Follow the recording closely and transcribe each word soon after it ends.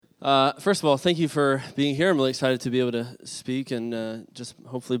First of all, thank you for being here. I'm really excited to be able to speak and just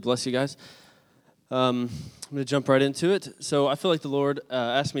hopefully bless you guys. I'm going to jump right into it. So I feel like the Lord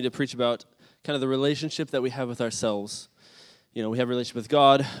asked me to preach about kind of the relationship that we have with ourselves. You know, we have a relationship with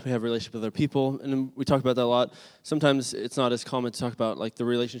God, we have a relationship with other people, and we talk about that a lot. Sometimes it's not as common to talk about like the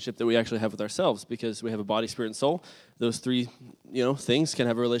relationship that we actually have with ourselves because we have a body, spirit, and soul. Those three, things can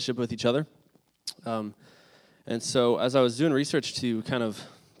have a relationship with each other. And so as I was doing research to kind of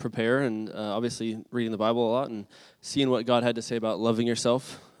prepare and obviously reading the Bible a lot and seeing what God had to say about loving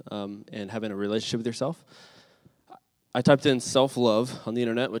yourself and having a relationship with yourself, I typed in self-love on the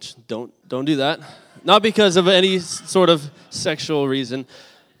internet, which don't do that. Not because of any sort of sexual reason,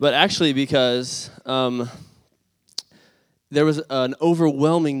 but actually because there was an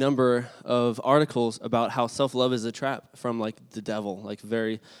overwhelming number of articles about how self-love is a trap from like the devil, like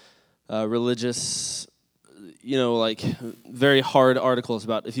very religious, very hard articles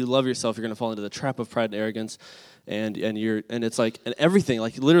about if you love yourself, you're going to fall into the trap of pride and arrogance, and it's like and everything,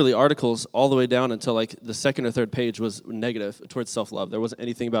 like literally articles all the way down until like the second or third page was negative towards self-love. There wasn't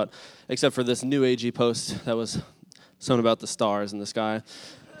anything about, except for this new agey post that was something about the stars in the sky.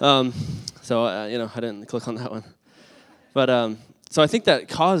 I didn't click on that one, but so I think that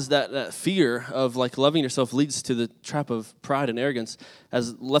caused that fear of like loving yourself leads to the trap of pride and arrogance,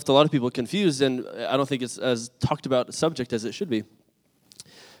 has left a lot of people confused, and I don't think it's as talked about a subject as it should be.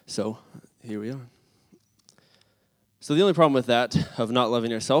 So here we are. So the only problem with that, of not loving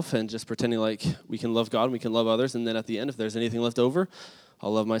yourself and just pretending like we can love God and we can love others, and then at the end, if there's anything left over,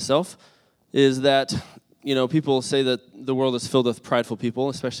 I'll love myself, is that, people say that the world is filled with prideful people,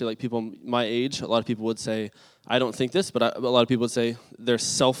 especially like people my age. A lot of people would say, I don't think this, but a lot of people would say they're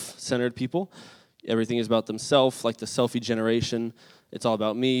self-centered people. Everything is about themselves, like the selfie generation. It's all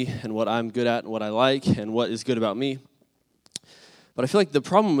about me and what I'm good at and what I like and what is good about me. But I feel like the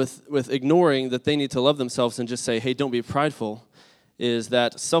problem with ignoring that they need to love themselves and just say, hey, don't be prideful, is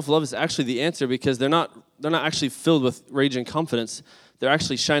that self-love is actually the answer, because they're not actually filled with rage and confidence. They're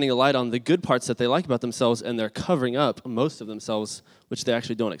actually shining a light on the good parts that they like about themselves, and they're covering up most of themselves, which they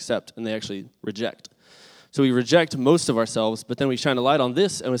actually don't accept and they actually reject. So we reject most of ourselves, but then we shine a light on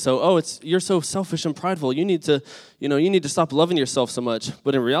this, and we say, you're so selfish and prideful. You need to stop loving yourself so much.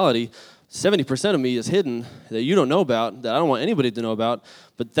 But in reality, 70% of me is hidden that you don't know about, that I don't want anybody to know about,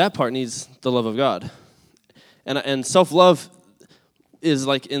 but that part needs the love of God. And self-love is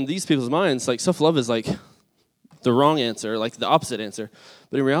like, in these people's minds, like self-love is like the wrong answer, like the opposite answer.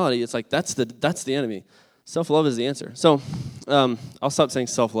 But in reality, it's like that's the enemy. Self-love is the answer. So I'll stop saying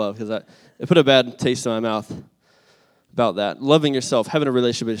self-love because it put a bad taste in my mouth about that. Loving yourself, having a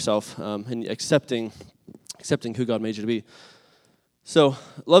relationship with yourself, and accepting who God made you to be. So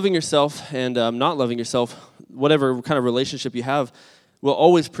loving yourself and not loving yourself, whatever kind of relationship you have, will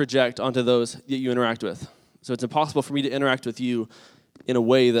always project onto those that you interact with. So it's impossible for me to interact with you in a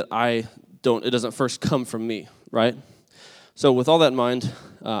way that it doesn't first come from me, right? So with all that in mind,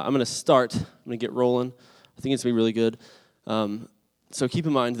 I'm going to start. I'm going to get rolling. I think it's going to be really good. So keep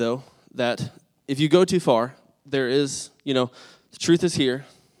in mind, though, that if you go too far, there is, the truth is here.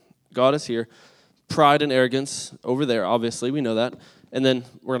 God is here. Pride and arrogance over there, obviously, we know that. And then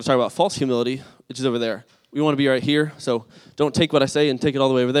we're going to talk about false humility, which is over there. We want to be right here, so don't take what I say and take it all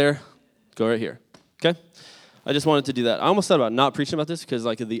the way over there. Go right here, okay? I just wanted to do that. I almost thought about not preaching about this because,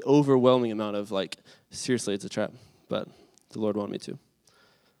 like, the overwhelming amount of, like, seriously, it's a trap. But the Lord wanted me to.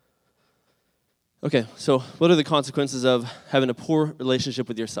 Okay, so what are the consequences of having a poor relationship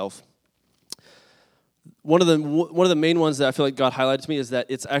with yourself? One of the main ones that I feel like God highlighted to me is that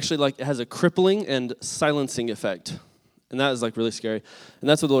it's actually like it has a crippling and silencing effect. And that is like really scary. And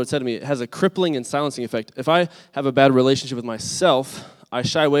that's what the Lord said to me. It has a crippling and silencing effect. If I have a bad relationship with myself, I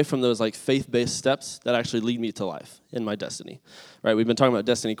shy away from those like faith-based steps that actually lead me to life in my destiny. Right? We've been talking about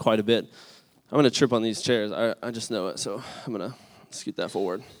destiny quite a bit. I'm going to trip on these chairs. I just know it, so I'm going to scoot that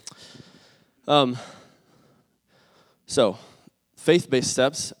forward. So faith-based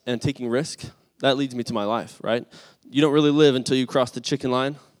steps and taking risk, that leads me to my life, right? You don't really live until you cross the chicken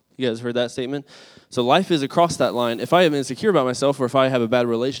line. You guys heard that statement? So life is across that line. If I am insecure about myself or if I have a bad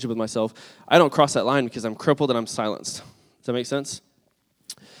relationship with myself, I don't cross that line because I'm crippled and I'm silenced. Does that make sense?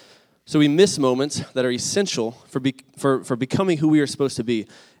 So we miss moments that are essential for becoming who we are supposed to be.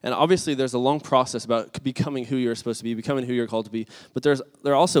 And obviously there's a long process about becoming who you're supposed to be, becoming who you're called to be. But there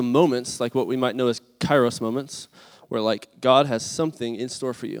are also moments, like what we might know as Kairos moments, where like God has something in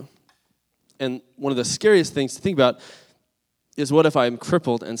store for you. And one of the scariest things to think about is what if I'm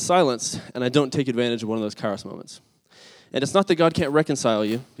crippled and silenced and I don't take advantage of one of those Kairos moments? And it's not that God can't reconcile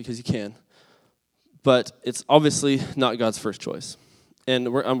you, because he can, but it's obviously not God's first choice.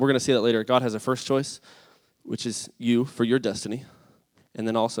 And we're going to see that later. God has a first choice, which is you for your destiny. And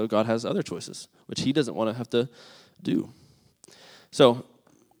then also God has other choices, which he doesn't want to have to do. So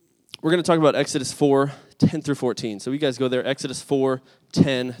we're going to talk about Exodus 4, 10 through 14. So you guys go there, Exodus 4,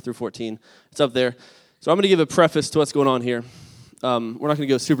 10 through 14. It's up there. So I'm going to give a preface to what's going on here. We're not going to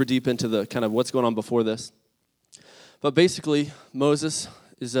go super deep into the kind of what's going on before this. But basically, Moses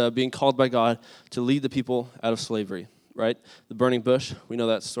is being called by God to lead the people out of slavery, right? The burning bush, we know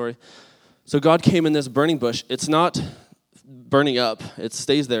that story. So God came in this burning bush. It's not burning up. It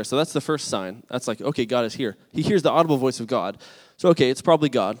stays there. So that's the first sign. That's like, okay, God is here. He hears the audible voice of God. So, okay, it's probably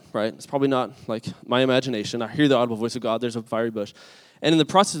God, right? It's probably not like my imagination. I hear the audible voice of God. There's a fiery bush. And in the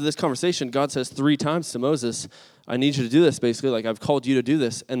process of this conversation, God says 3 times to Moses, I need you to do this, basically. Like, I've called you to do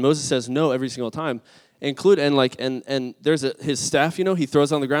this. And Moses says no every single time. And there's his staff, he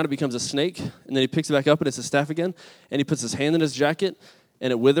throws it on the ground, it becomes a snake, and then he picks it back up, and it's a staff again, and he puts his hand in his jacket,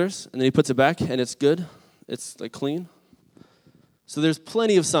 and it withers, and then he puts it back, and it's good. It's, like, clean. So there's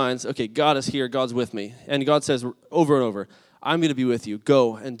plenty of signs. Okay, God is here. God's with me. And God says over and over, I'm going to be with you.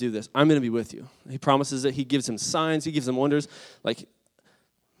 Go and do this. I'm going to be with you. He promises it. He gives him signs. He gives him wonders. Like,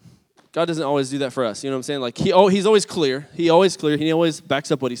 God doesn't always do that for us. You know what I'm saying? Like, he's always clear. He always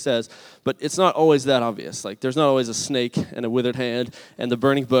backs up what he says. But it's not always that obvious. Like, there's not always a snake and a withered hand and the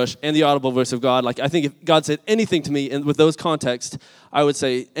burning bush and the audible voice of God. Like, I think if God said anything to me, and with those contexts, I would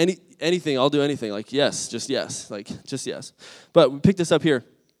say anything, I'll do anything. Like, yes, just yes. Like, just yes. But we pick this up here.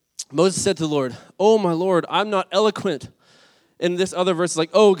 Moses said to the Lord, oh, my Lord, I'm not eloquent. In this other verse, it's like,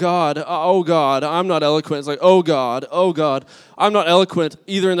 oh, God, I'm not eloquent. It's like, oh, God, I'm not eloquent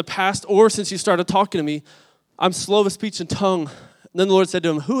either in the past or since you started talking to me. I'm slow of speech and tongue. And then the Lord said to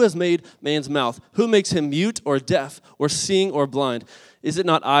him, who has made man's mouth? Who makes him mute or deaf or seeing or blind? Is it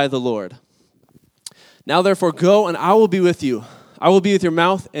not I, the Lord? Now, therefore, go and I will be with you. I will be with your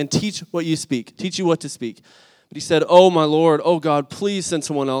mouth and teach what you speak, teach you what to speak. But he said, oh, my Lord, oh, God, please send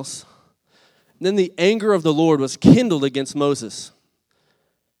someone else. Then the anger of the Lord was kindled against Moses.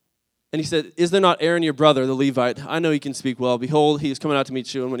 And he said, is there not Aaron your brother, the Levite? I know he can speak well. Behold, he is coming out to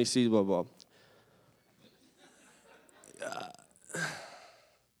meet you, and when he sees blah, blah.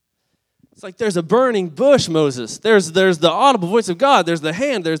 It's like there's a burning bush, Moses. There's the audible voice of God. There's the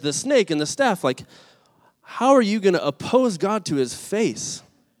hand. There's the snake and the staff. Like, how are you going to oppose God to his face?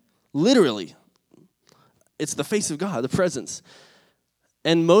 Literally. It's the face of God, the presence.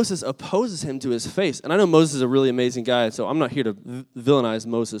 And Moses opposes him to his face. And I know Moses is a really amazing guy, so I'm not here to villainize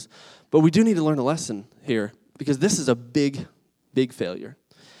Moses. But we do need to learn a lesson here, because this is a big, big failure.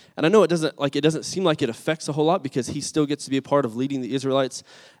 And I know it doesn't seem like it affects a whole lot, because he still gets to be a part of leading the Israelites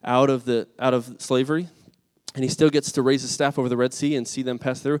out of slavery. And he still gets to raise his staff over the Red Sea and see them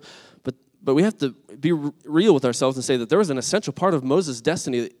pass through. But we have to be real with ourselves and say that there was an essential part of Moses'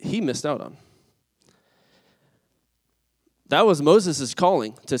 destiny that he missed out on. That was Moses'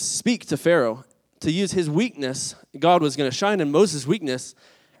 calling, to speak to Pharaoh, to use his weakness. God was going to shine in Moses' weakness,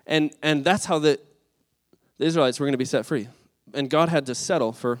 and that's how the Israelites were going to be set free. And God had to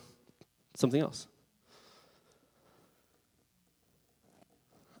settle for something else.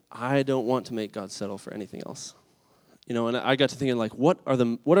 I don't want to make God settle for anything else. And I got to thinking, like, what are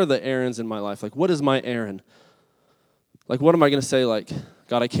the Aarons in my life? Like, what is my Aaron? Like, what am I going to say, like,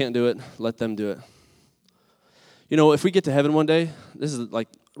 God, I can't do it, let them do it. If we get to heaven one day, this is like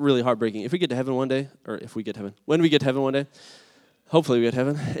really heartbreaking. If we get to heaven one day, when we get to heaven one day, hopefully we get to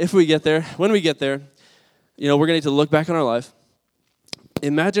heaven. If we get there, when we get there, we're going to need to look back on our life.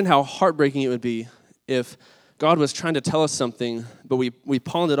 Imagine how heartbreaking it would be if God was trying to tell us something, but we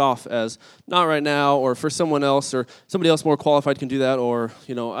pawned it off as not right now, or for someone else, or somebody else more qualified can do that, or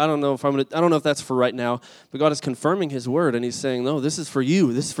I don't know if that's for right now. But God is confirming His word, and He's saying, no, this is for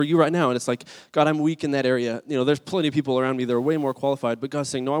you. This is for you right now. And it's like, God, I'm weak in that area. There's plenty of people around me that are way more qualified, but God's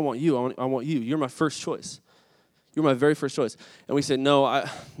saying, no, I want you. I want you. You're my first choice. You're my very first choice. And we say, no, I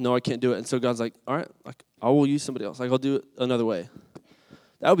can't do it. And so God's like, all right, I will use somebody else. I'll do it another way.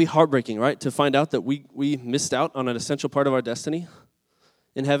 That would be heartbreaking, right? To find out that we missed out on an essential part of our destiny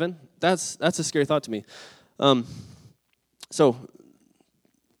in heaven. That's a scary thought to me. So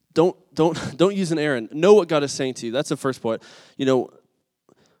don't use an Aaron. Know what God is saying to you. That's the first part.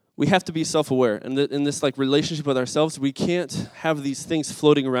 We have to be self-aware. And in this relationship with ourselves, we can't have these things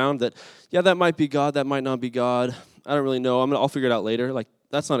floating around that, that might be God, that might not be God. I don't really know. I'll figure it out later.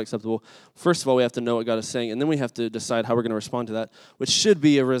 That's not acceptable. First of all, we have to know what God is saying, and then we have to decide how we're going to respond to that, which should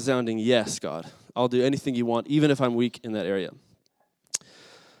be a resounding yes, God. I'll do anything you want, even if I'm weak in that area.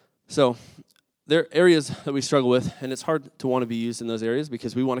 So there are areas that we struggle with, and it's hard to want to be used in those areas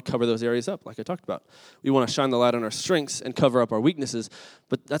because we want to cover those areas up, like I talked about. We want to shine the light on our strengths and cover up our weaknesses,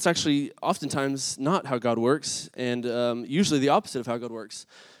 but that's actually oftentimes not how God works, and usually the opposite of how God works.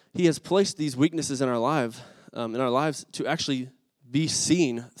 He has placed these weaknesses in our lives to actually be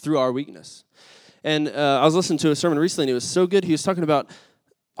seen through our weakness. And I was listening to a sermon recently, and it was so good. He was talking about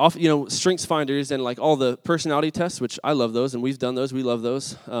strengths finders and like all the personality tests, which I love those, and we've done those. We love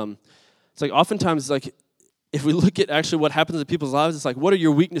those. It's like oftentimes, like if we look at actually what happens in people's lives, it's like, what are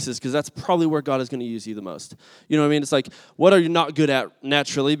your weaknesses? Because that's probably where God is going to use you the most. You know what I mean? It's like, what are you not good at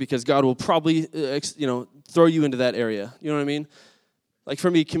naturally? Because God will probably, throw you into that area. You know what I mean? Like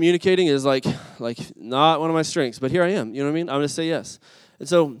for me, communicating is like not one of my strengths, but here I am. You know what I mean? I'm going to say yes. And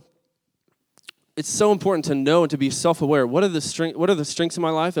so it's so important to know and to be self-aware. What are the strengths in my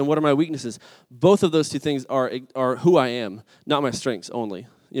life, and what are my weaknesses? Both of those two things are who I am, not my strengths only.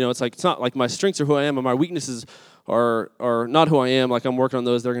 It's not like my strengths are who I am and my weaknesses are not who I am. Like I'm working on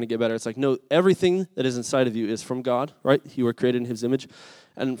those, they're going to get better. It's like, no, everything that is inside of you is from God, right? You were created in His image.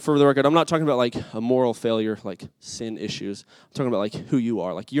 And for the record, I'm not talking about like a moral failure, like sin issues. I'm talking about like who you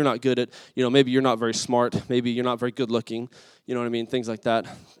are. Like you're not good at, maybe you're not very smart. Maybe you're not very good looking. You know what I mean? Things like that.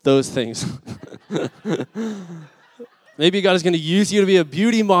 Those things. Maybe God is going to use you to be a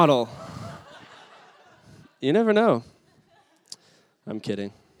beauty model. You never know. I'm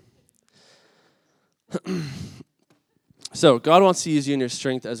kidding. So God wants to use you in your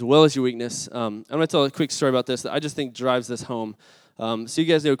strength as well as your weakness. I'm going to tell a quick story about this that I just think drives this home. So you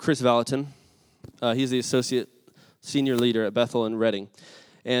guys know Chris Valentin. He's the associate senior leader at Bethel and Redding.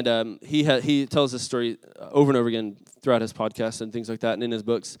 And he tells this story over and over again throughout his podcast and things like that and in his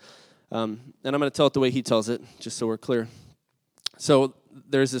books. And I'm going to tell it the way he tells it, just so we're clear. So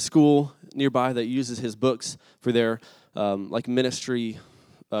there's a school nearby that uses his books for their ministry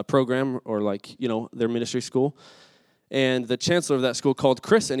program or their ministry school. And the chancellor of that school called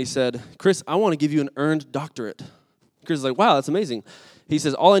Chris and he said, "Chris, I want to give you an earned doctorate." Chris is like, "Wow, that's amazing." He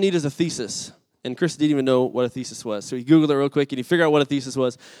says, "All I need is a thesis." And Chris didn't even know what a thesis was. So he Googled it real quick and he figured out what a thesis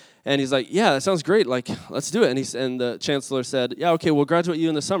was. And he's like, "Yeah, that sounds great. Like, let's do it." And the chancellor said, "Yeah, okay, we'll graduate you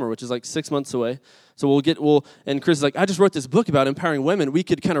in the summer," which is like 6 months away. So and Chris is like, "I just wrote this book about empowering women. We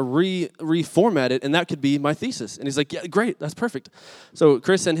could kind of reformat it, and that could be my thesis." And he's like, "Yeah, great, that's perfect." So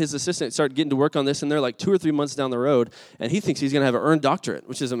Chris and his assistant started getting to work on this, and they're like 2 or 3 months down the road, and he thinks he's going to have an earned doctorate,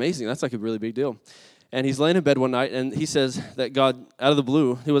 which is amazing. That's like a really big deal. And he's laying in bed one night, and he says that God, out of the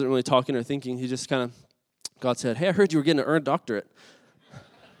blue, he wasn't really talking or thinking. He just God said, "Hey, I heard you were getting an earned doctorate."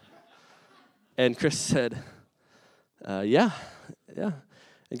 And Chris said, yeah.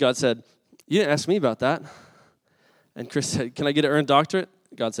 And God said, "You didn't ask me about that." And Chris said, "Can I get an earned doctorate?"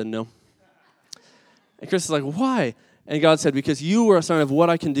 God said, "No." And Chris is like, "Why?" And God said, "Because you are a sign of what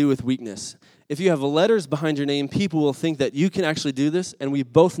I can do with weakness. If you have letters behind your name, people will think that you can actually do this, and we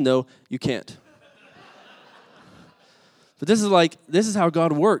both know you can't." But this is how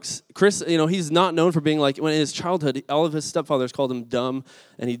God works. Chris, he's not known for being when in his childhood, all of his stepfathers called him dumb,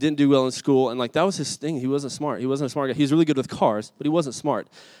 and he didn't do well in school, and that was his thing. He wasn't smart. He wasn't a smart guy. He was really good with cars, but he wasn't smart.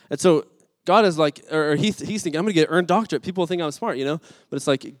 And so God is he's thinking, "I'm going to get an earned doctorate. People think I'm smart, But it's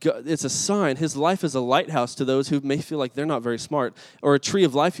it's a sign. His life is a lighthouse to those who may feel like they're not very smart, or a tree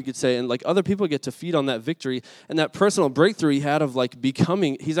of life, you could say. And other people get to feed on that victory and that personal breakthrough he had of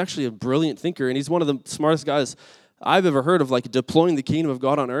becoming. He's actually a brilliant thinker, and he's one of the smartest guys I've ever heard of deploying the kingdom of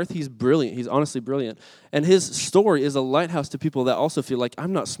God on earth. He's brilliant. He's honestly brilliant. And his story is a lighthouse to people that also feel like,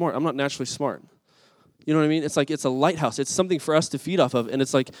 I'm not smart. I'm not naturally smart. You know what I mean? It's it's a lighthouse. It's something for us to feed off of. And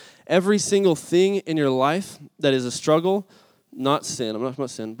it's every single thing in your life that is a struggle, not sin. I'm not talking about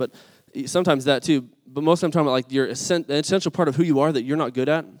sin, but sometimes that too. But most of the time I'm talking about an essential part of who you are that you're not good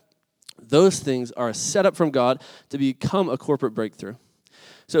at. Those things are a setup from God to become a corporate breakthrough.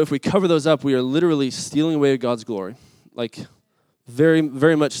 So if we cover those up, we are literally stealing away God's glory. Very,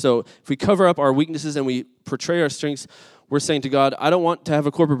 very much so. If we cover up our weaknesses and we portray our strengths, we're saying to God, "I don't want to have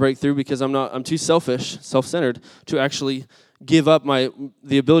a corporate breakthrough because I'm too selfish, self-centered to actually give up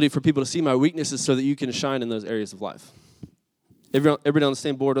the ability for people to see my weaknesses so that you can shine in those areas of life." Everybody on the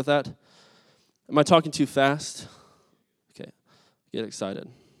same board with that? Am I talking too fast? Okay, get excited.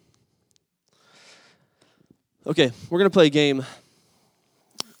 Okay, we're going to play a game.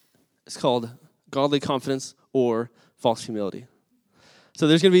 It's called Godly Confidence or False Humility. So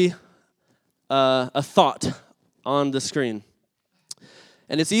there's going to be a thought on the screen.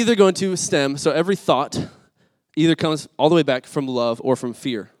 And it's either going to stem, so every thought either comes all the way back from love or from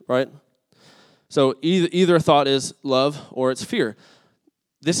fear, right? So either a thought is love or it's fear.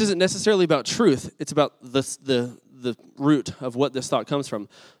 This isn't necessarily about truth. It's about the the root of what this thought comes from.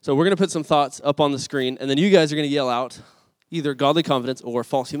 So we're going to put some thoughts up on the screen, and then you guys are going to yell out either godly confidence or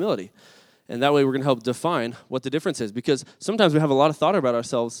false humility. And that way we're going to help define what the difference is. Because sometimes we have a lot of thoughts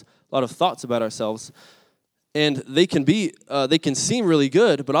about ourselves, and they can seem really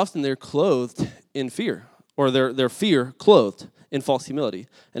good, but often they're clothed in fear, or they're fear clothed in false humility.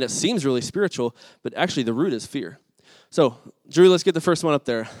 And it seems really spiritual, but actually the root is fear. So, Drew, let's get the first one up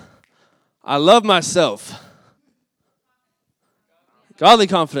there. I love myself. Godly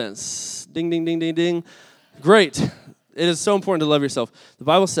confidence. Ding, ding, ding, ding, ding. Great. It is so important to love yourself. The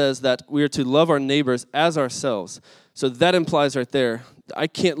Bible says that we are to love our neighbors as ourselves. So that implies right there, I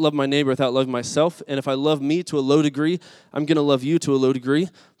can't love my neighbor without loving myself. And if I love me to a low degree, I'm going to love you to a low degree.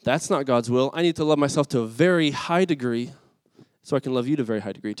 That's not God's will. I need to love myself to a very high degree so I can love you to a very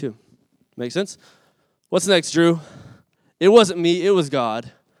high degree too. Make sense? What's next, Drew? It wasn't me, it was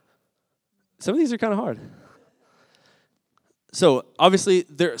God. Some of these are kind of hard. So, obviously,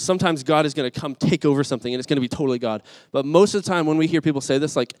 sometimes God is going to come take over something, and it's going to be totally God. But most of the time, when we hear people say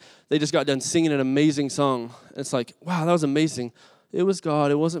this, like, they just got done singing an amazing song. It's like, wow, that was amazing. It was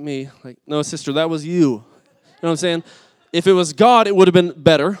God, it wasn't me. Like, no, sister, that was you. You know what I'm saying? If it was God, it would have been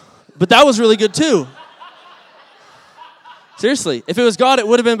better. But that was really good, too. Seriously, if it was God, it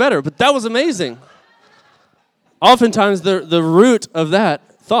would have been better. But that was amazing. Oftentimes, the root of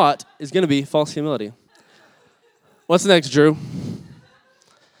that thought is going to be false humility. What's next, Drew?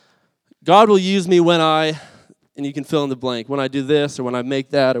 God will use me when and you can fill in the blank, when I do this, or when I make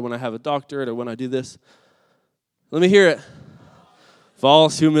that, or when I have a doctorate, or when I do this. Let me hear it.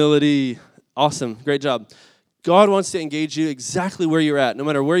 False humility. Awesome. Great job. God wants to engage you exactly where you're at. No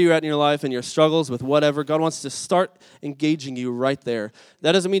matter where you're at in your life and your struggles with whatever, God wants to start engaging you right there.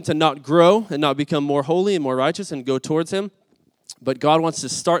 That doesn't mean to not grow and not become more holy and more righteous and go towards Him, but God wants to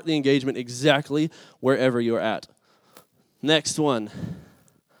start the engagement exactly wherever you're at. Next one.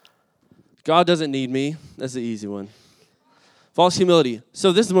 God doesn't need me. That's the easy one. False humility.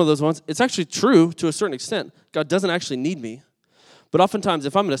 So this is one of those ones. It's actually true to a certain extent. God doesn't actually need me. But oftentimes,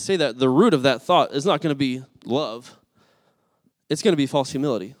 if I'm going to say that, the root of that thought is not going to be love. It's going to be false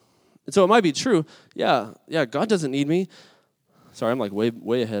humility. And so it might be true. Yeah, God doesn't need me. Sorry, I'm like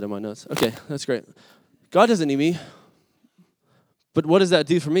way ahead of my notes. Okay, that's great. God doesn't need me. But what does that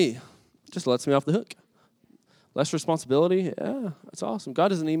do for me? Just lets me off the hook. Less responsibility? Yeah, that's awesome. God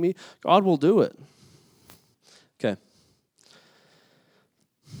doesn't need me. God will do it. Okay.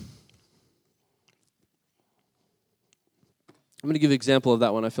 I'm going to give an example of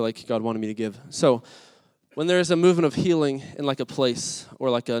that one I feel like God wanted me to give. So when there is a movement of healing in like a place or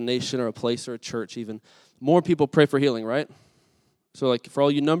like a nation or a place or a church even, more people pray for healing, right? So like for all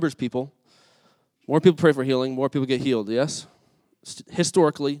you numbers people, more people pray for healing, more people get healed, yes?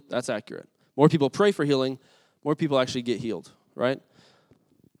 Historically, that's accurate. More people pray for healing, more people actually get healed, right?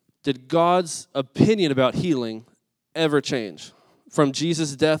 Did God's opinion about healing ever change from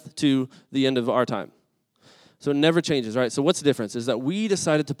Jesus' death to the end of our time? So it never changes, right? So what's the difference is that we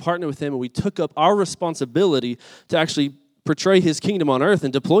decided to partner with Him and we took up our responsibility to actually portray His kingdom on earth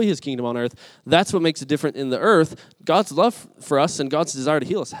and deploy His kingdom on earth. That's what makes it different in the earth. God's love for us and God's desire to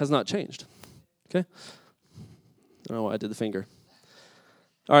heal us has not changed, okay? I don't know why I did the finger.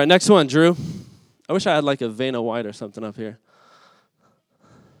 All right, next one, Drew. I wish I had like a Vanna White or something up here.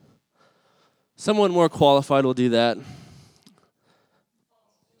 Someone more qualified will do that.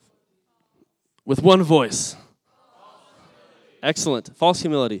 With one voice. Excellent. False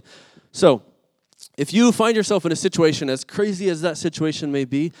humility. So, if you find yourself in a situation as crazy as that situation may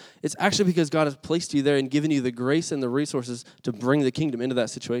be, it's actually because God has placed you there and given you the grace and the resources to bring the kingdom into that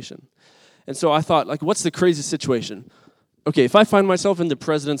situation. And so I thought, like, what's the craziest situation? Okay, if I find myself in the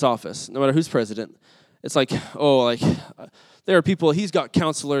president's office, no matter who's president, it's like, there are people, he's got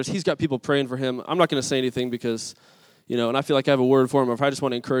counselors, he's got people praying for him. I'm not going to say anything because, and I feel like I have a word for him, or if I just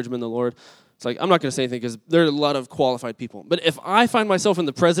want to encourage him in the Lord, it's like, I'm not going to say anything because there are a lot of qualified people. But if I find myself in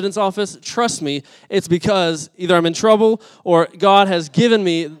the president's office, trust me, it's because either I'm in trouble or God has given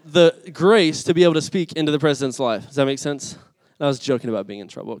me the grace to be able to speak into the president's life. Does that make sense? I was joking about being in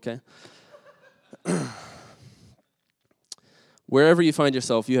trouble, okay? Wherever you find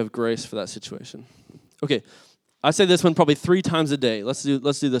yourself, you have grace for that situation. Okay, I say this one probably 3 times a day. Let's do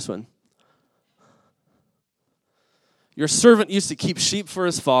this one. Your servant used to keep sheep for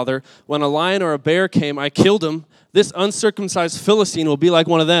his father. When a lion or a bear came, I killed him. This uncircumcised Philistine will be like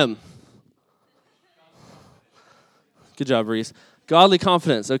one of them. Good job, Reese. Godly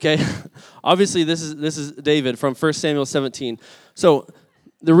confidence, okay? Obviously, this is David from 1 Samuel 17. So,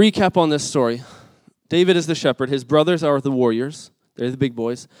 the recap on this story. David is the shepherd. His brothers are the warriors. They're the big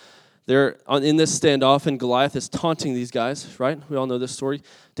boys. in this standoff, and Goliath is taunting these guys, right? We all know this story.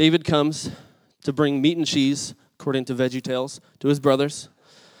 David comes to bring meat and cheese, according to VeggieTales, to his brothers.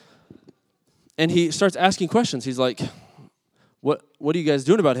 And he starts asking questions. He's like, what are you guys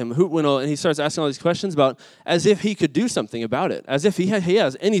doing about him? And he starts asking all these questions about as if he could do something about it, as if he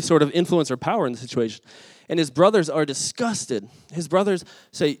has any sort of influence or power in the situation. And his brothers are disgusted. His brothers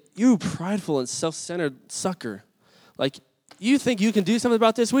say, "You prideful and self-centered sucker. Like, you think you can do something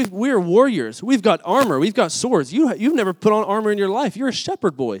about this? We're warriors. We've got armor. We've got swords. You've never put on armor in your life. You're a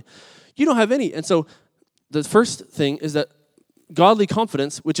shepherd boy. You don't have any." And so the first thing is that godly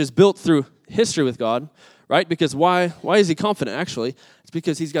confidence, which is built through history with God, right? Because why is he confident, actually? It's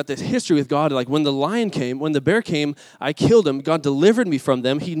because he's got this history with God. Like, when the bear came, I killed him. God delivered me from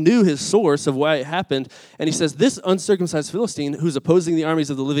them. He knew his source of why it happened. And he says, this uncircumcised Philistine who's opposing the armies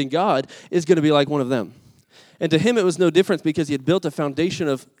of the living God is going to be like one of them. And to him, it was no difference because he had built a foundation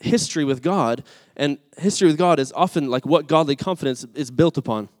of history with God. And history with God is often like what godly confidence is built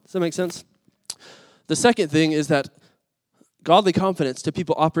upon. Does that make sense? The second thing is that godly confidence to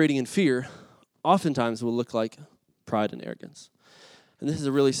people operating in fear oftentimes will look like pride and arrogance. And this is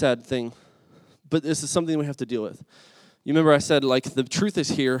a really sad thing, but this is something we have to deal with. You remember I said, like, the truth is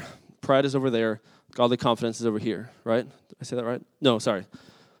here, pride is over there, godly confidence is over here, right? Did I say that right? No, sorry.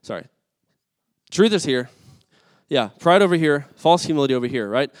 Truth is here. Yeah, pride over here, false humility over here,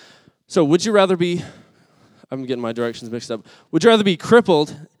 right? So would you rather be, I'm getting my directions mixed up, would you rather be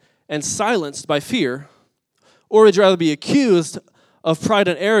crippled and silenced by fear, or would you rather be accused of pride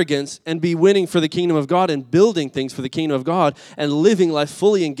and arrogance and be winning for the kingdom of God and building things for the kingdom of God and living life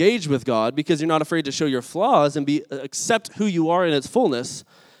fully engaged with God because you're not afraid to show your flaws and accept who you are in its fullness,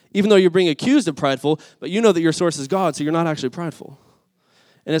 even though you're being accused of prideful, but you know that your source is God, so you're not actually prideful.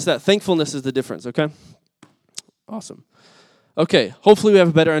 And it's that thankfulness is the difference, okay? Awesome. Okay, hopefully we have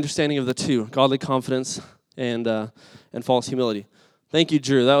a better understanding of the two, godly confidence and false humility. Thank you,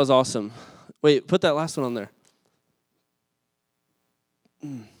 Drew. That was awesome. Wait, put that last one on there.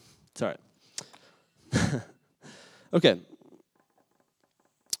 It's all right. Okay.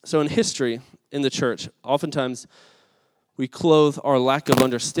 So in history, in the church, oftentimes we clothe our lack of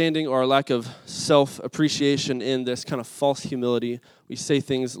understanding or our lack of self-appreciation in this kind of false humility. We say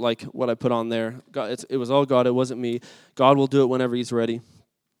things like what I put on there. God, it was all God, it wasn't me. God will do it whenever he's ready.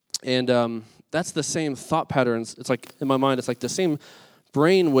 And that's the same thought patterns. It's like, in my mind, it's like the same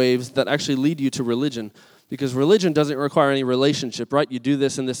brain waves that actually lead you to religion. Because religion doesn't require any relationship, right? You do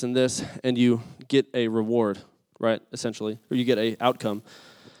this and this and this, and you get a reward, right, essentially, or you get an outcome.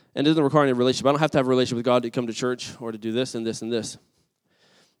 And it doesn't require any relationship. I don't have to have a relationship with God to come to church or to do this and this and this.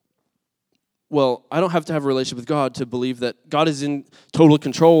 Well, I don't have to have a relationship with God to believe that God is in total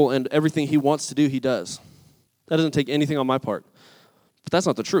control and everything he wants to do, he does. That doesn't take anything on my part. But that's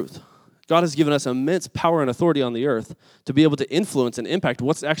not the truth. God has given us immense power and authority on the earth to be able to influence and impact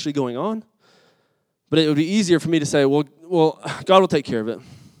what's actually going on. But it would be easier for me to say, well, God will take care of it.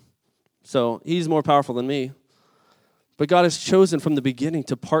 So he's more powerful than me. But God has chosen from the beginning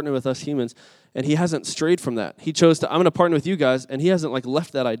to partner with us humans, and he hasn't strayed from that. He chose I'm going to partner with you guys, and he hasn't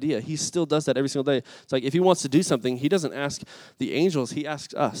left that idea. He still does that every single day. It's like if he wants to do something, he doesn't ask the angels, he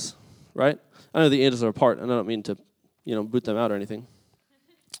asks us, right? I know the angels are apart, and I don't mean to, boot them out or anything.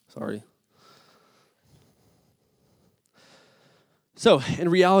 Sorry. So, in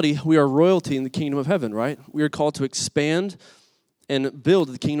reality, we are royalty in the kingdom of heaven, right? We are called to expand and build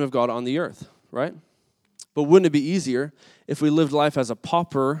the kingdom of God on the earth, right? But wouldn't it be easier if we lived life as a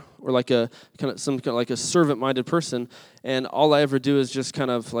pauper or like a servant-minded person, and all I ever do is just I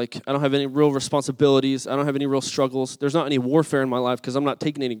don't have any real responsibilities, I don't have any real struggles, there's not any warfare in my life because I'm not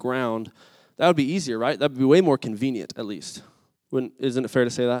taking any ground. That would be easier, right? That would be way more convenient, at least. Isn't it fair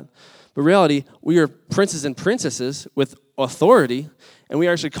to say that? But reality, we are princes and princesses with authority, and we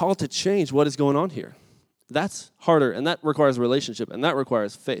are actually called to change what is going on here. That's harder, and that requires a relationship, and that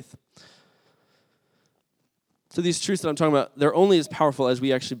requires faith. So these truths that I'm talking about, they're only as powerful as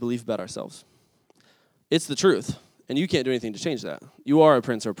we actually believe about ourselves. It's the truth, and you can't do anything to change that. You are a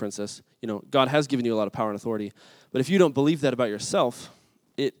prince or a princess. God has given you a lot of power and authority, but if you don't believe that about yourself,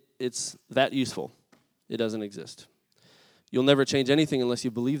 it's that useful. It doesn't exist. You'll never change anything unless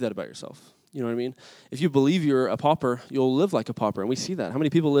you believe that about yourself. You know what I mean? If you believe you're a pauper, you'll live like a pauper, and we see that. How many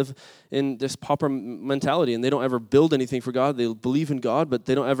people live in this pauper mentality, and they don't ever build anything for God? They believe in God, but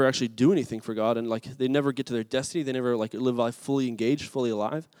they don't ever actually do anything for God, and they never get to their destiny. They never live life fully engaged, fully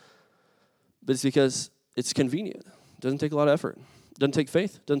alive. But it's because it's convenient. It doesn't take a lot of effort. It doesn't take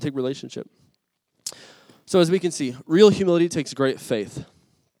faith. It doesn't take relationship. So as we can see, real humility takes great faith.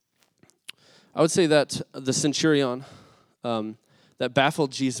 I would say that the centurion, that that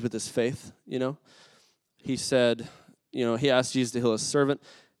baffled Jesus with his faith, He said, he asked Jesus to heal his servant,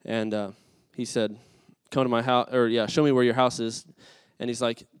 and he said, come to my house, show me where your house is. And he's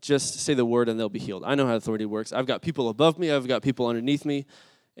like, just say the word and they'll be healed. I know how authority works. I've got people above me. I've got people underneath me.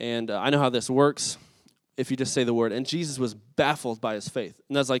 And I know how this works if you just say the word. And Jesus was baffled by his faith.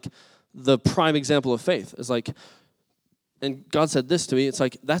 And that's like the prime example of faith. It's like, and God said this to me. It's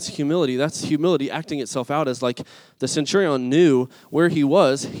like, that's humility. That's humility acting itself out as like the centurion knew where he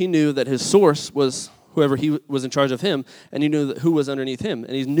was. He knew that his source was whoever he was in charge of him. And he knew that who was underneath him.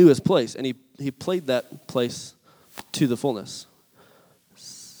 And he knew his place. And he played that place to the fullness.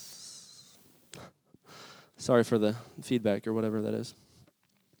 Sorry for the feedback or whatever that is.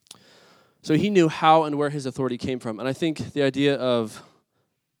 So he knew how and where his authority came from. And I think the idea of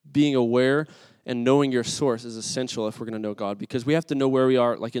being aware and knowing your source is essential if we're going to know God, because we have to know where we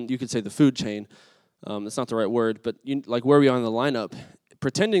are, like you could say the food chain. That's not the right word, but like where we are in the lineup.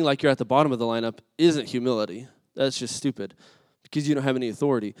 Pretending like you're at the bottom of the lineup isn't humility. That's just stupid because you don't have any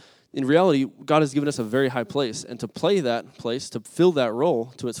authority. In reality, God has given us a very high place, and to play that place, to fill that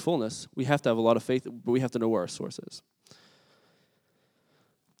role to its fullness, we have to have a lot of faith, but we have to know where our source is.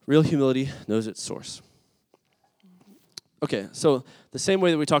 Real humility knows its source. Okay, so the same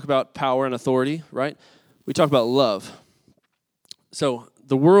way that we talk about power and authority, right? We talk about love. So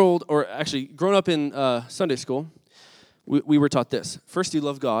the world, or actually growing up in Sunday school, we were taught this. First you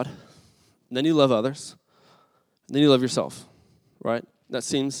love God, and then you love others, and then you love yourself, right? That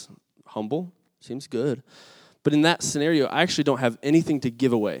seems humble, seems good. But in that scenario, I actually don't have anything to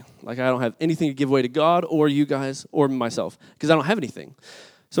give away. Like I don't have anything to give away to God or you guys or myself because I don't have anything.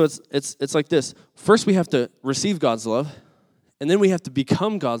 So it's like this. First we have to receive God's love, and then we have to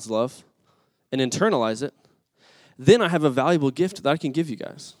become God's love and internalize it. Then I have a valuable gift that I can give you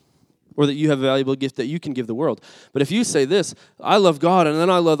guys, or that you have a valuable gift that you can give the world. But if you say this, I love God, and then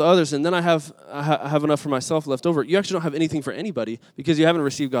I love others, and then I have enough for myself left over, you actually don't have anything for anybody because you haven't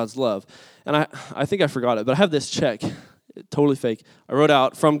received God's love. And I think I forgot it, but I have this check, totally fake. I wrote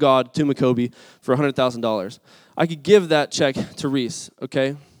out from God to McCoby for $100,000. I could give that check to Reese,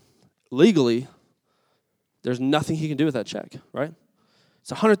 okay? Legally, there's nothing he can do with that check, right?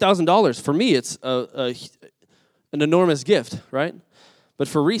 It's $100,000. For me, it's an enormous gift, right? But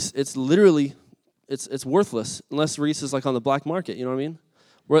for Reese, it's literally, it's worthless unless Reese is like on the black market, you know what I mean?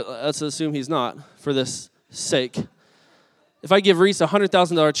 Let's assume he's not for this sake. If I give Reese a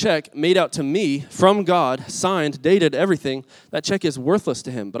 $100,000 check made out to me from God, signed, dated, everything, that check is worthless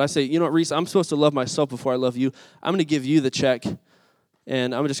to him. But I say, you know what, Reese, I'm supposed to love myself before I love you. I'm going to give you the check,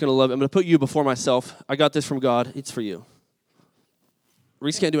 and I'm just going to love it. I'm going to put you before myself. I got this from God. It's for you.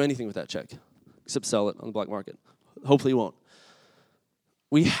 Reese can't do anything with that check except sell it on the black market. Hopefully he won't.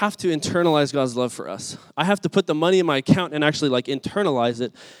 We have to internalize God's love for us. I have to put the money in my account and actually internalize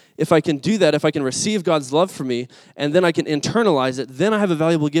it. If I can do that, if I can receive God's love for me, and then I can internalize it, then I have a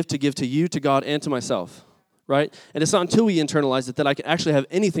valuable gift to give to you, to God, and to myself, right? And it's not until we internalize it that I can actually have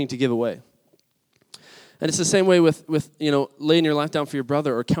anything to give away. And it's the same way with laying your life down for your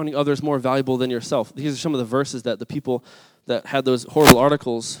brother or counting others more valuable than yourself. These are some of the verses that the people that had those horrible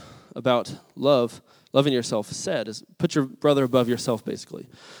articles about loving yourself said, is put your brother above yourself, basically.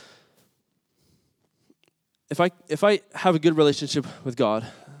 If I have a good relationship with God,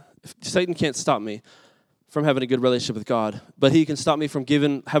 if Satan can't stop me from having a good relationship with God, but he can stop me from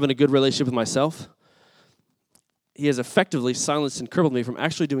having a good relationship with myself, he has effectively silenced and crippled me from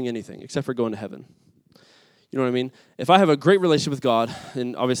actually doing anything except for going to heaven. You know what I mean? If I have a great relationship with God,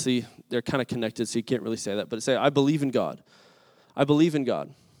 and obviously they're kind of connected, so you can't really say that, but say, I believe in God. I believe in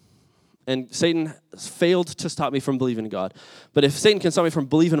God. And Satan failed to stop me from believing in God. But if Satan can stop me from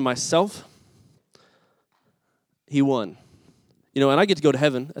believing in myself, he won. And I get to go to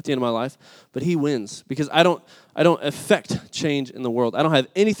heaven at the end of my life, but he wins because I don't affect change in the world. I don't have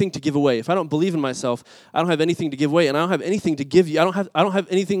anything to give away. If I don't believe in myself, I don't have anything to give away, and I don't have anything to give you. I don't have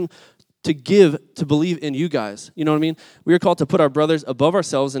anything to give to believe in you guys. You know what I mean? We are called to put our brothers above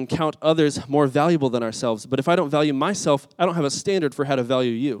ourselves and count others more valuable than ourselves. But if I don't value myself, I don't have a standard for how to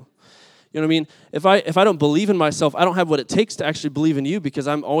value you. You know what I mean? If I don't believe in myself, I don't have what it takes to actually believe in you because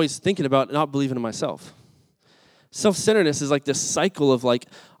I'm always thinking about not believing in myself. Self-centeredness is like this cycle of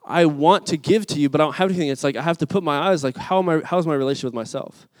I want to give to you, but I don't have anything. It's I have to put my eyes how's my relationship with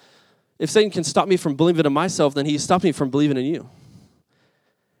myself? If Satan can stop me from believing in myself, then he stopped me from believing in you.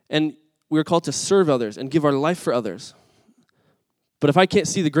 And we're called to serve others and give our life for others. But if I can't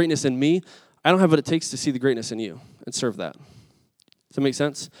see the greatness in me, I don't have what it takes to see the greatness in you and serve that. Does that make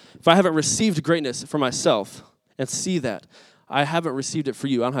sense? If I haven't received greatness for myself and see that, I haven't received it for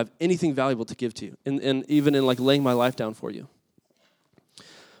you. I don't have anything valuable to give to you, and even in laying my life down for you.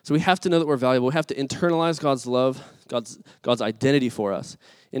 So we have to know that we're valuable. We have to internalize God's love, God's identity for us.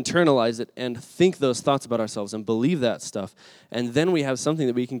 Internalize it and think those thoughts about ourselves and believe that stuff. And then we have something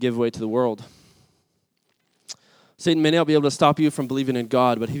that we can give away to the world. Satan may not be able to stop you from believing in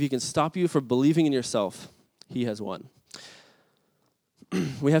God, but if he can stop you from believing in yourself, he has won.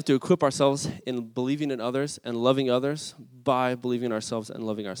 We have to equip ourselves in believing in others and loving others by believing in ourselves and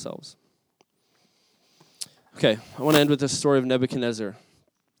loving ourselves. Okay, I want to end with this story of Nebuchadnezzar.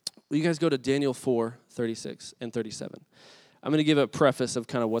 Will you guys go to Daniel 4, 36 and 37? I'm going to give a preface of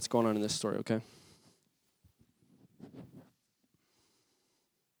kind of what's going on in this story, okay?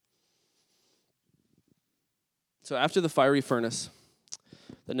 So after the fiery furnace,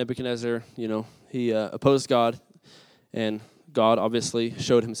 that Nebuchadnezzar, he opposed God, and God obviously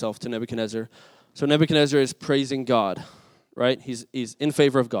showed himself to Nebuchadnezzar. So Nebuchadnezzar is praising God, right? He's in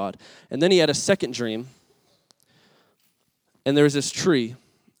favor of God. And then he had a second dream, and there was this tree,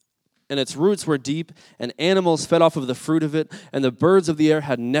 and its roots were deep, and animals fed off of the fruit of it, and the birds of the air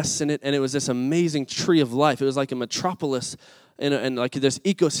had nests in it, and it was this amazing tree of life. It was like a metropolis, and like this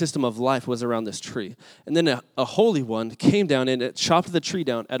ecosystem of life was around this tree. And then a holy one came down, and it chopped the tree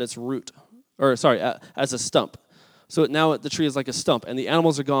down at its root, as a stump. So now the tree is like a stump, and the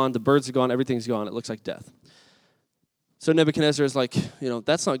animals are gone, the birds are gone, everything's gone. It looks like death. So Nebuchadnezzar is like,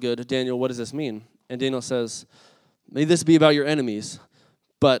 that's not good. Daniel, what does this mean? And Daniel says, may this be about your enemies,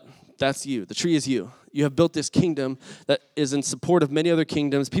 but that's you. The tree is you. You have built this kingdom that is in support of many other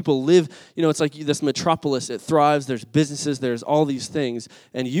kingdoms. People live, it's like this metropolis. It thrives. There's businesses. There's all these things.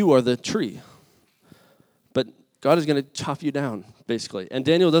 And you are the tree. But God is going to chop you down, basically. And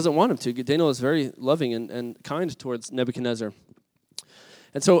Daniel doesn't want him to. Daniel is very loving and kind towards Nebuchadnezzar.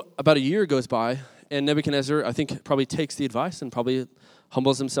 And so about a year goes by, and Nebuchadnezzar, I think, probably takes the advice and probably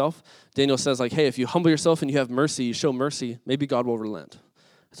humbles himself. Daniel says, hey, if you humble yourself and you have mercy, you show mercy, maybe God will relent.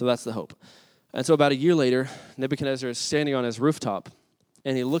 So that's the hope. And so about a year later, Nebuchadnezzar is standing on his rooftop,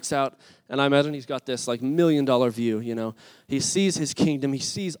 and he looks out, and I imagine he's got this $1 million view, He sees his kingdom. He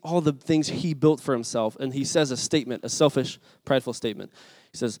sees all the things he built for himself, and he says a statement, a selfish, prideful statement.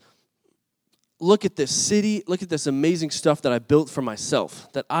 He says, look at this city, look at this amazing stuff that I built for myself,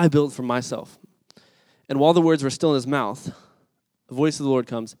 And while the words were still in his mouth, the voice of the Lord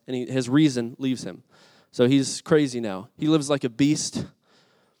comes, and his reason leaves him. So he's crazy now. He lives like a beast,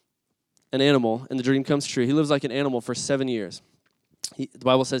 an animal, and the dream comes true. He lives like an animal for 7 years. The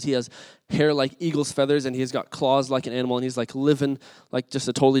Bible says he has hair like eagle's feathers, and he's got claws like an animal, and he's living like just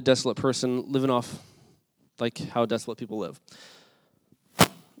a totally desolate person, living off like how desolate people live,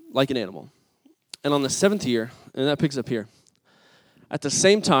 like an animal. And on the 7th year, and that picks up here, at the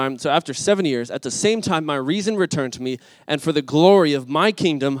same time, so after 7 years, at the same time my reason returned to me, and for the glory of my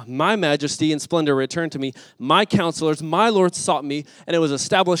kingdom, my majesty and splendor returned to me. My counselors, my lords sought me, and it was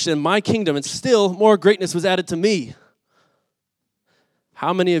established in my kingdom, and still more greatness was added to me.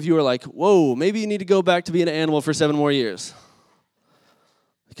 How many of you are like, whoa, maybe you need to go back to being an animal for 7 more years?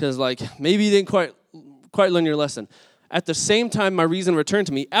 Because maybe you didn't quite learn your lesson. At the same time, my reason returned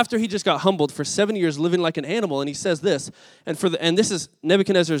to me. After he just got humbled for 7 years living like an animal, and he says this, and this is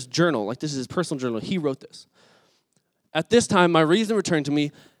Nebuchadnezzar's journal, this is his personal journal. He wrote this. At this time, my reason returned to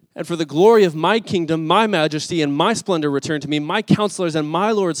me, and for the glory of my kingdom, my majesty, and my splendor returned to me. My counselors and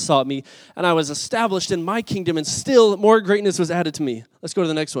my lords sought me, and I was established in my kingdom, and still more greatness was added to me. Let's go to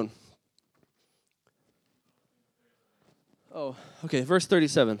the next one. Oh, okay, verse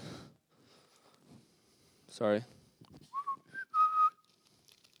 37. Sorry.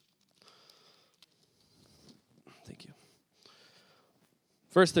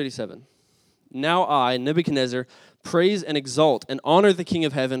 Verse 37, now I, Nebuchadnezzar, praise and exalt and honor the King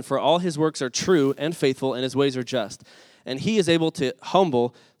of heaven, for all his works are true and faithful, and his ways are just. And he is able to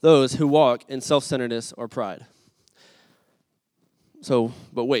humble those who walk in self-centeredness or pride. So,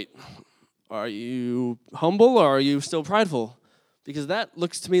 but wait, are you humble or are you still prideful? Because that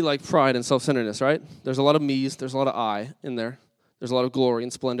looks to me like pride and self-centeredness, right? There's a lot of me's, there's a lot of I in there. There's a lot of glory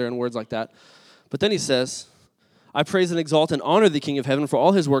and splendor and words like that. But then he says, I praise and exalt and honor the King of heaven, for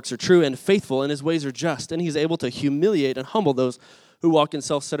all his works are true and faithful, and his ways are just, and he's able to humiliate and humble those who walk in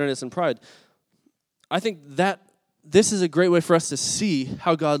self-centeredness and pride. I think that this is a great way for us to see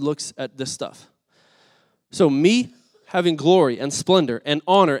how God looks at this stuff. So me having glory and splendor and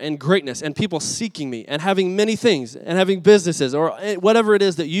honor and greatness and people seeking me and having many things and having businesses or whatever it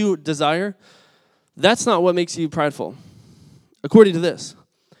is that you desire, that's not what makes you prideful, according to this.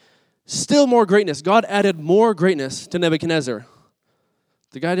 Still more greatness. God added more greatness to Nebuchadnezzar.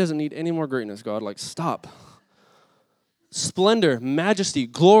 The guy doesn't need any more greatness, God. Stop. Splendor, majesty,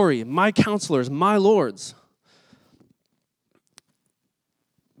 glory, my counselors, my lords.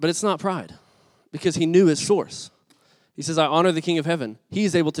 But it's not pride, because he knew his source. He says, I honor the King of heaven.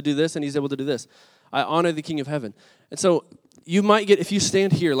 He's able to do this, and he's able to do this. I honor the King of heaven. And so you might get, if you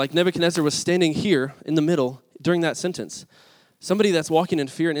stand here, like Nebuchadnezzar was standing here in the middle during that sentence, somebody that's walking in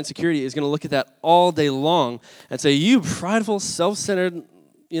fear and insecurity is going to look at that all day long and say, you prideful, self-centered,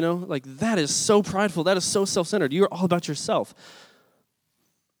 like that is so prideful. That is so self-centered. You're all about yourself.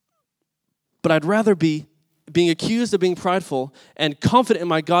 But I'd rather be being accused of being prideful and confident in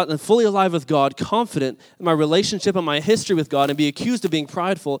my God and fully alive with God, confident in my relationship and my history with God, and be accused of being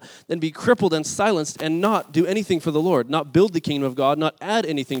prideful than be crippled and silenced and not do anything for the Lord, not build the kingdom of God, not add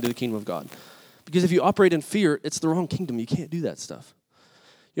anything to the kingdom of God. Because if you operate in fear, it's the wrong kingdom. You can't do that stuff.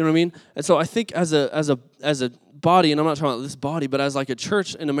 You know what I mean? And so I think as a body, and I'm not talking about this body, but as like a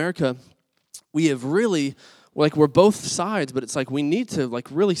church in America, we have really, like we're both sides, but it's like we need to like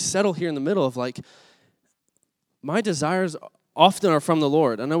really settle here in the middle of like, my desires often are from the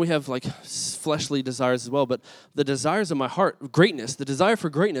Lord. I know we have like fleshly desires as well, but the desires of my heart, greatness, the desire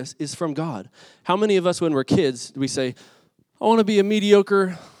for greatness is from God. How many of us when we're kids, do we say, I want to be a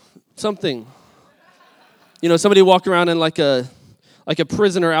mediocre something? Somebody walk around in like a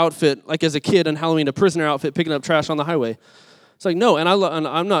prisoner outfit, like as a kid on Halloween, a prisoner outfit picking up trash on the highway. It's like, no, and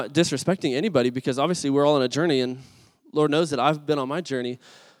I'm not disrespecting anybody because obviously we're all on a journey, and Lord knows that I've been on my journey,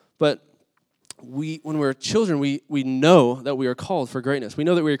 but when we're children, we know that we are called for greatness. We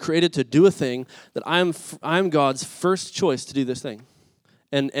know that we are created to do a thing, that I'm God's first choice to do this thing.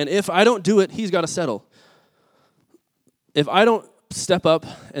 And if I don't do it, he's got to settle. If I don't step up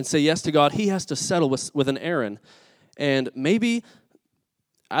and say yes to God, he has to settle with an Aaron. And maybe,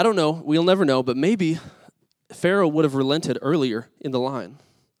 I don't know, we'll never know, but maybe Pharaoh would have relented earlier in the line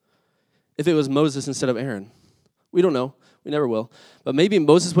if it was Moses instead of Aaron. We don't know. We never will. But maybe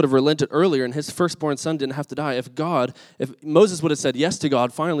Moses would have relented earlier and his firstborn son didn't have to die. If Moses would have said yes to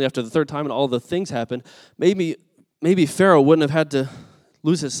God finally after the third time and all the things happened, maybe Pharaoh wouldn't have had to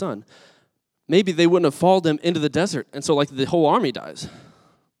lose his son. Maybe they wouldn't have followed him into the desert, and so like the whole army dies.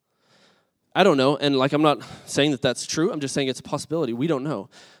 I don't know, and like I'm not saying that that's true. I'm just saying it's a possibility. We don't know.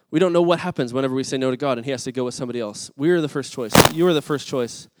 We don't know what happens whenever we say no to God and he has to go with somebody else. We are the first choice. You are the first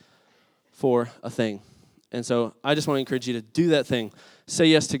choice for a thing. And so I just want to encourage you to do that thing. Say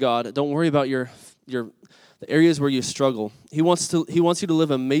yes to God. Don't worry about the areas where you struggle. He wants you to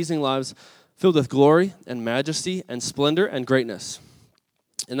live amazing lives filled with glory and majesty and splendor and greatness.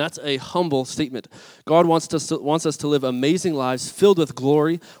 And that's a humble statement. God wants us to live amazing lives filled with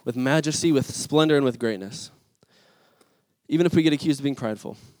glory, with majesty, with splendor, and with greatness. Even if we get accused of being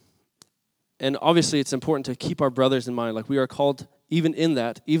prideful. And obviously it's important to keep our brothers in mind. Like we are called, even in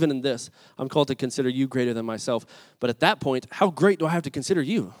this, I'm called to consider you greater than myself. But at that point, how great do I have to consider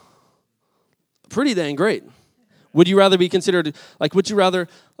you? Pretty dang great. Would you rather be considered,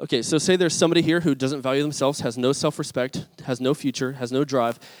 okay, so say there's somebody here who doesn't value themselves, has no self-respect, has no future, has no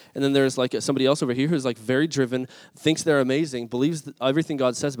drive, and then there's like somebody else over here who's like very driven, thinks they're amazing, believes everything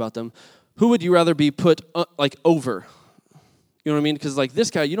God says about them. Who would you rather be put over? You know what I mean? Because like this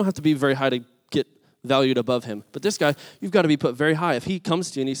guy, you don't have to be very high to get valued above him. But this guy, you've got to be put very high. If he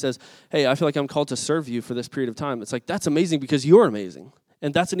comes to you and he says, hey, I feel like I'm called to serve you for this period of time, it's like, that's amazing because you're amazing.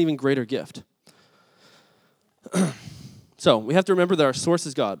 And that's an even greater gift. So we have to remember that our source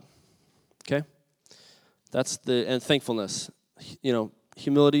is God. Okay? And thankfulness.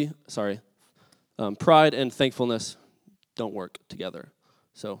 Pride and thankfulness don't work together.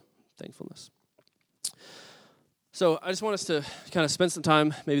 So, thankfulness. So I just want us to kind of spend some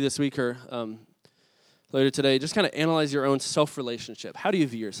time, maybe this week or later today, just kind of analyze your own self-relationship. How do you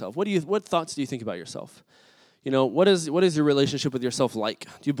view yourself? What thoughts do you think about yourself? What is your relationship with yourself like?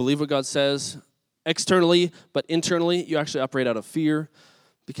 Do you believe what God says externally, but internally you actually operate out of fear?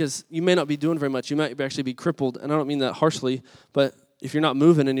 Because you may not be doing very much. You might actually be crippled, and I don't mean that harshly, but if you're not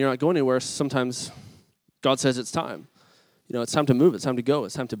moving and you're not going anywhere, sometimes God says it's time. It's time to move. It's time to go.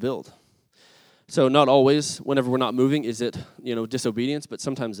 It's time to build. So not always, whenever we're not moving, is it, disobedience, but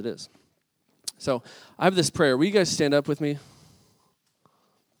sometimes it is. So I have this prayer. Will you guys stand up with me?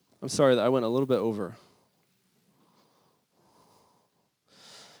 I'm sorry that I went a little bit over.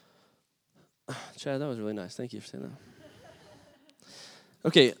 Chad, that was really nice. Thank you for saying that.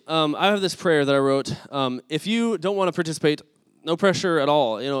 Okay, I have this prayer that I wrote. If you don't want to participate, no pressure at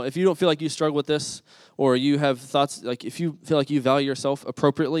all. If you don't feel like you struggle with this, or you have thoughts, like if you feel like you value yourself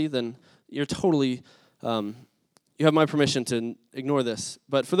appropriately, then you're totally, you have my permission to ignore this.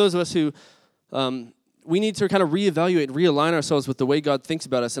 But for those of us who, we need to kind of reevaluate, realign ourselves with the way God thinks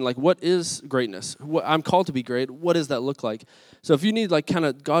about us, and like, what is greatness? I'm called to be great. What does that look like? So if you need like kind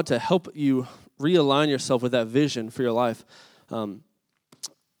of God to help you realign yourself with that vision for your life,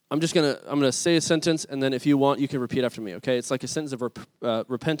 I'm gonna say a sentence, and then if you want, you can repeat after me. Okay? It's like a sentence of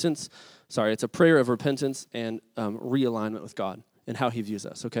repentance. Sorry, it's a prayer of repentance and realignment with God and how He views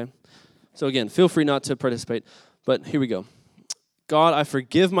us. Okay? So again, feel free not to participate, but here we go. God, I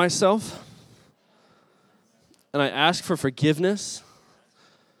forgive myself, and I ask for forgiveness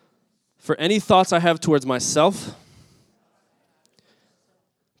for any thoughts I have towards myself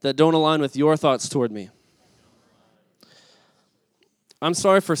that don't align with your thoughts toward me. I'm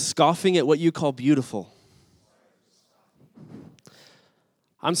sorry for scoffing at what you call beautiful.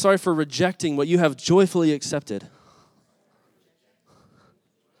 I'm sorry for rejecting what you have joyfully accepted.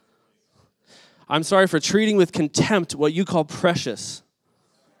 I'm sorry for treating with contempt what you call precious.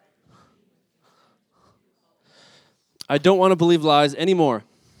 I don't want to believe lies anymore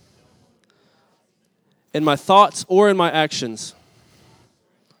in my thoughts or in my actions.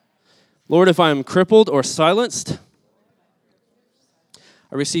 Lord, if I am crippled or silenced,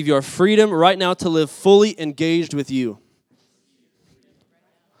 I receive your freedom right now to live fully engaged with you,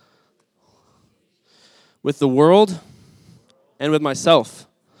 with the world, and with myself.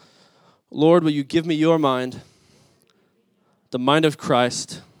 Lord, will you give me your mind, the mind of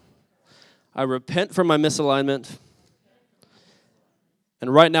Christ? I repent for my misalignment,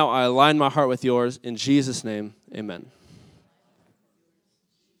 and right now I align my heart with yours. In Jesus' name, amen.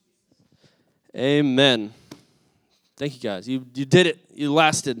 Amen. Thank you, guys. You did it. You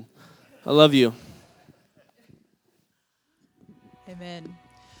lasted. I love you. Amen.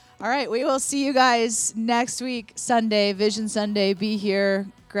 All right, we will see you guys next week, Sunday, Vision Sunday. Be here.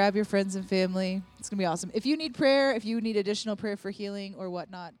 Grab your friends and family. It's going to be awesome. If you need prayer, if you need additional prayer for healing or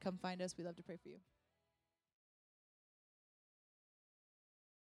whatnot, come find us. We'd love to pray for you.